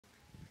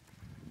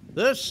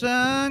The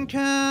sun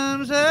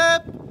comes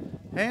up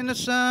and the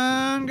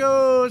sun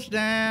goes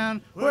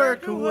down.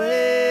 Work away,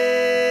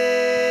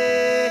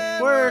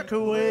 work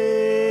away.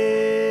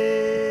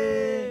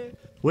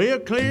 We'll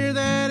clear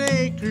that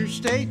acre,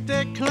 stake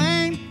that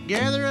claim,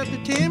 gather up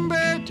the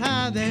timber,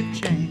 tie that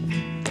chain.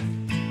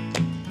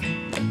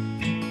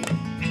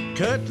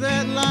 Cut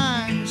that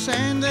line,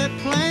 sand that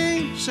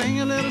plane,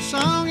 sing a little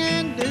song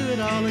and do it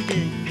all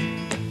again.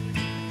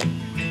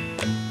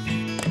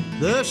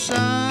 The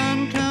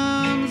sun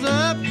comes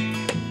up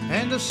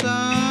and the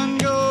sun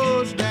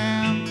goes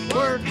down.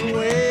 Work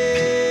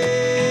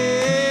away,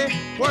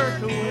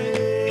 work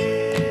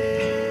away.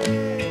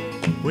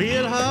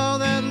 We'll haul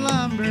that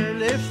lumber,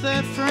 lift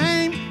that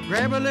frame,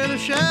 grab a little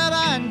shovel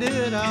and do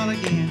it all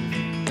again.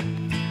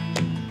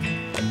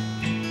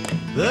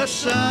 The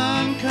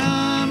sun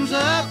comes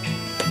up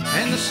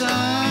and the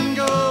sun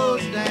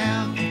goes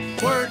down.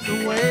 Work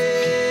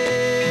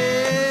away,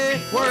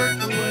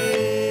 work away.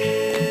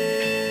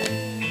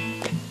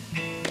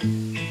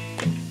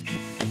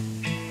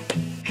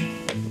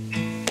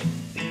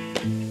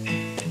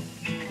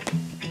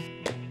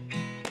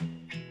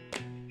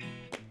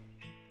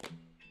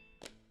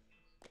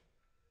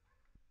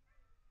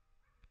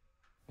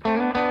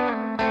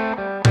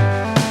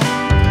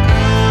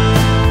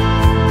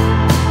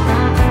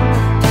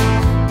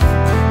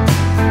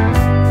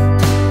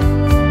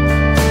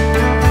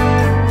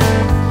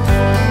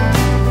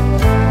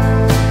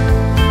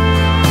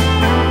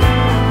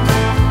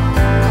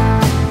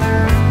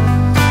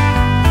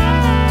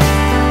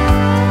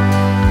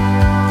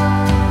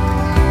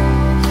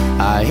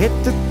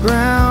 Hit the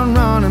ground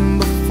running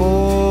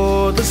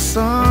before the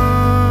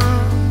sun.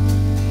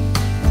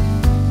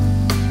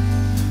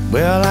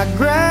 Well, I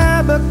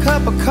grab a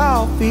cup of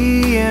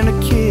coffee and a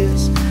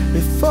kiss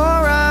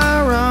before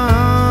I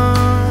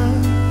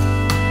run.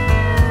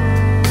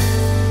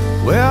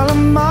 Well,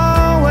 I'm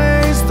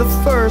always the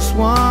first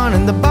one,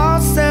 and the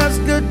boss says,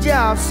 "Good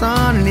job,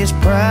 son," and he's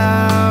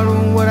proud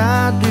of what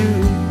I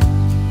do.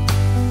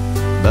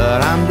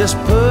 But I'm just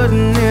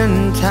putting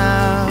in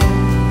time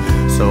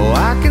so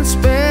I can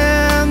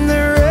spend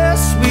the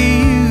rest with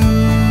you.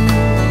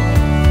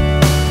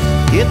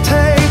 It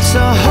takes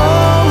a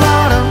whole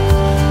lot of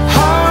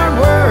hard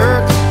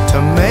work to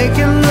make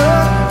it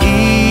look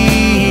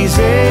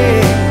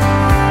easy.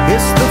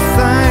 It's the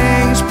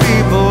things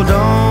people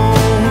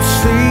don't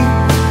see,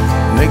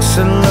 makes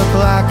it look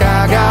like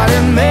I got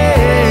it made.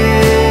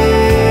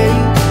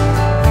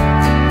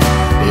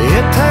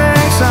 It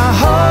takes a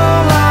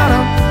whole lot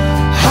of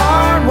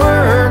hard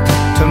work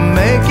to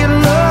make it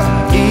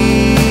look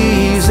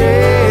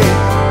easy.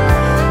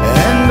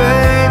 And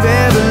baby,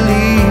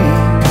 believe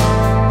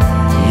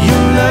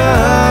your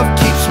love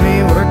keeps me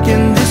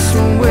working this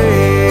way.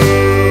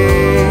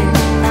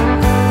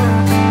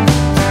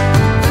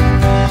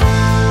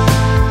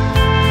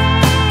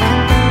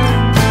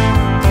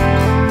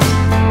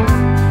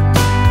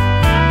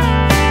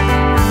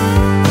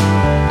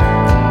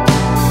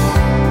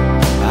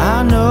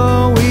 I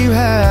know we've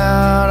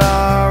had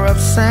our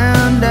ups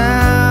and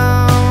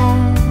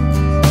downs,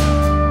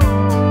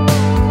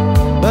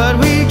 but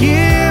we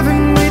give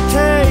and we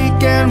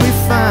take and we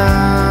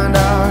find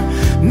our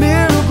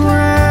middle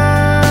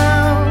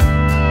ground.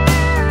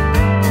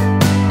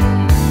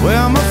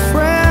 Well, my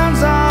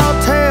friends all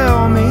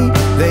tell me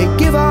they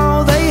give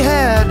all they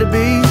had to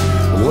be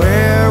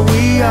where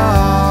we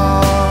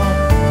are.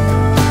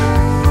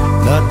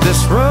 But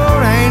this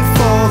road ain't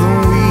for the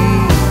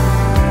weak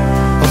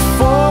or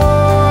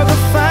for the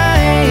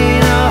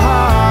faint of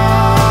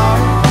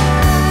heart.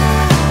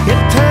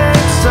 It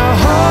takes a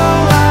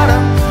whole lot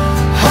of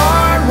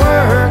hard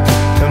work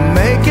to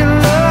make it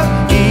look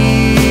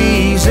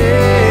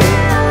easy.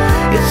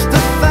 It's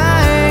the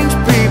things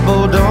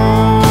people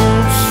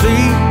don't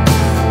see,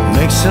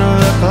 makes it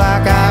look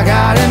like I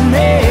got it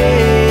made.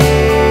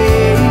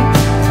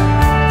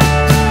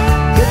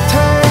 It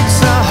takes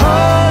a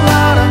whole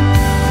lot of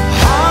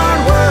hard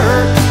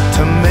work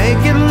to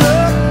make it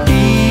look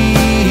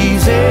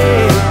easy.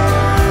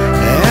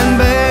 And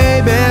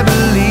baby,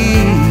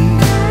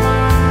 believe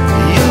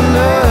your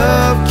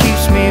love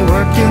keeps me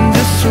working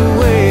this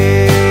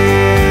way.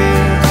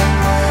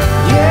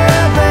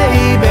 Yeah,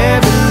 baby,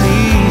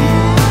 believe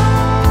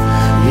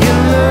your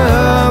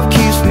love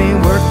keeps me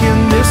working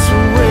this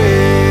way.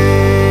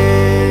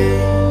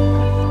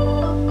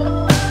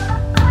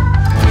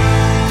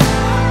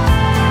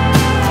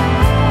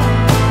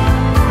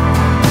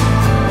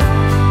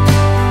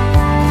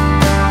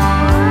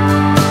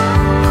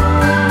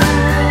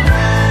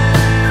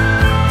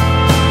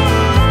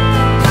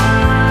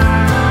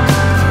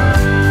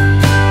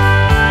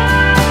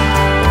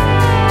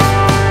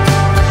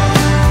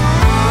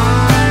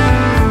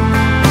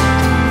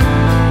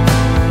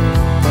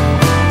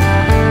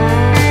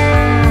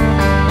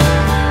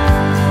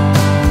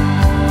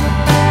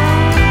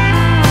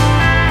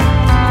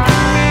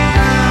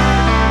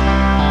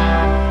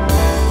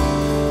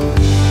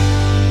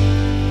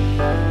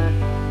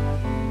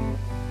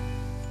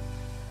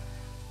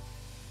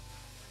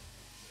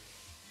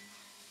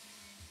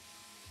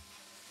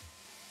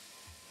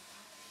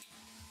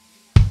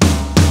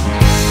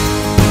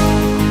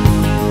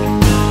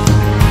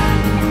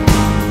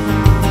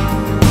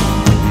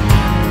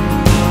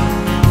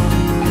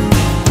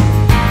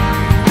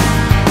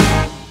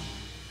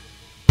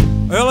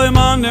 Early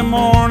Monday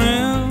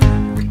morning,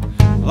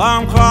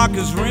 alarm clock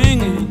is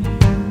ringing.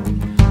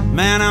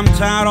 Man, I'm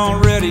tired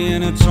already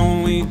and it's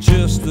only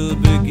just the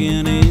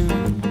beginning.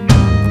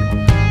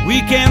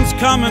 Weekends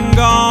come and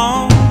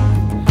gone,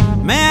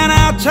 man,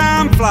 how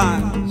time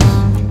flies.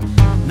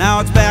 Now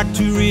it's back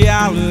to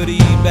reality,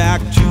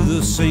 back to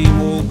the same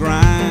old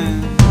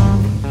grind.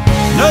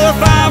 Another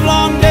 5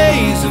 long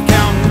days of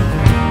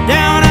counting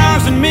down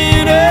hours and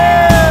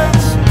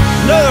minutes.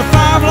 Another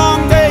 5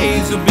 long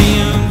days of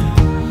being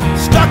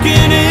stuck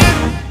in it.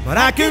 But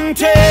I can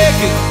take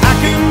it, I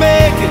can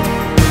make it.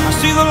 I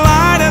see the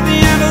light at the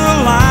end of the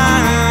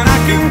line. I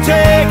can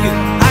take it,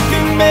 I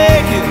can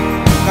make it.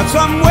 Got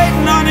something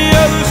waiting on the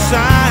other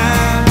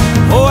side.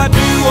 Oh, I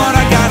do what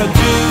I gotta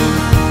do,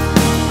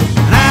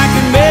 and I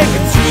can make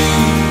it through.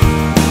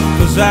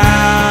 'Cause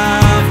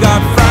I've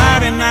got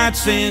Friday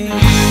nights in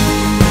you.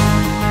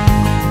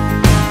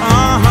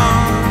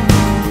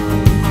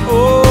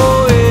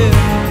 Oh yeah,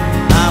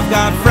 I've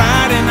got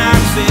Friday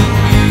nights in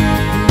you.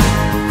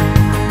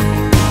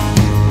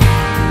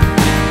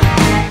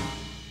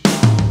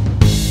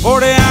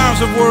 40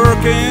 hours of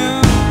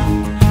working,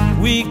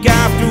 week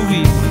after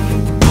week.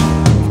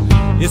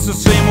 It's the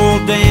same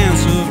old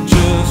dance of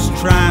just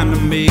trying to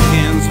make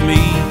ends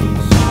meet.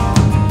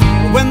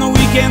 But when the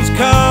weekends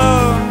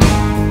come,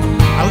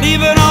 I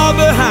leave it all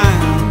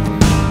behind,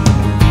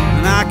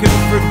 and I can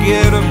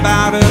forget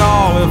about it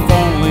all if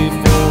only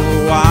for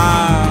a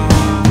while.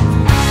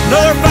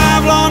 Another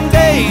 5 long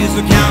days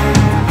of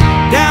counting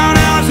down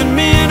hours and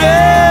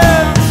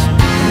minutes.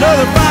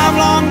 Another 5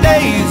 long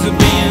days of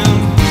being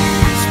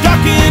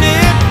stuck in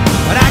it.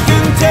 But I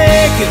can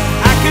take it,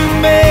 I can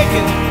make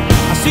it.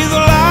 I see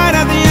the light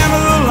at the end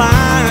of the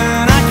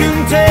line. I can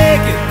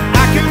take it,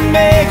 I can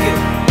make it.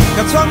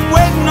 Got something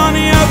waiting on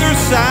the other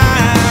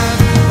side.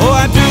 Oh,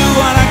 I do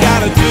what I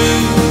gotta do,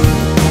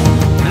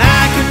 and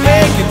I can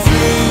make it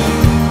through.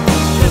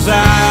 'Cause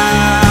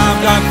I've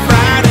got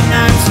Friday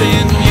nights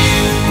in you.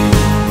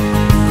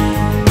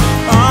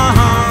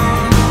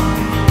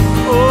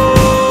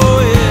 Oh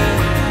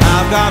yeah,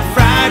 I've got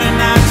Friday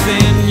nights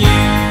in you.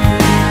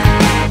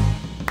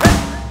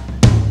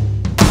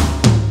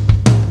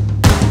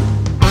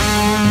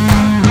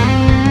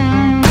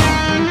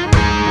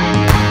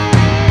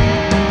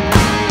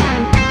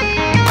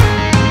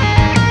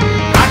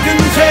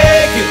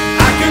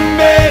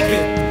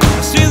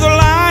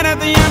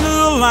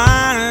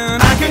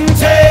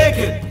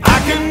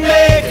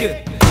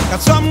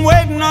 Got something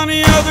waiting on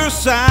the other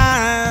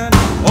side.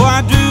 Oh,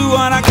 I do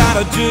what I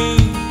gotta do,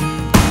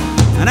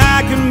 and I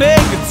can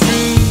make it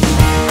through.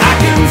 I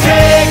can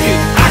take it,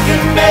 I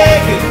can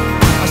make it.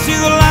 I see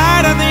the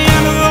light at the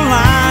end of the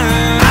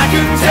line. I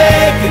can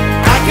take it,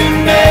 I can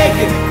make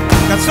it.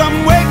 Got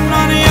something waiting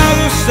on the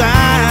other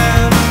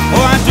side.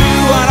 Oh, I do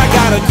what I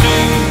gotta do,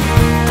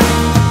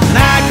 and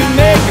I can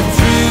make it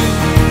through.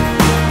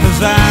 'Cause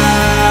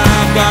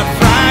I've got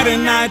Friday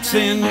nights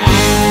in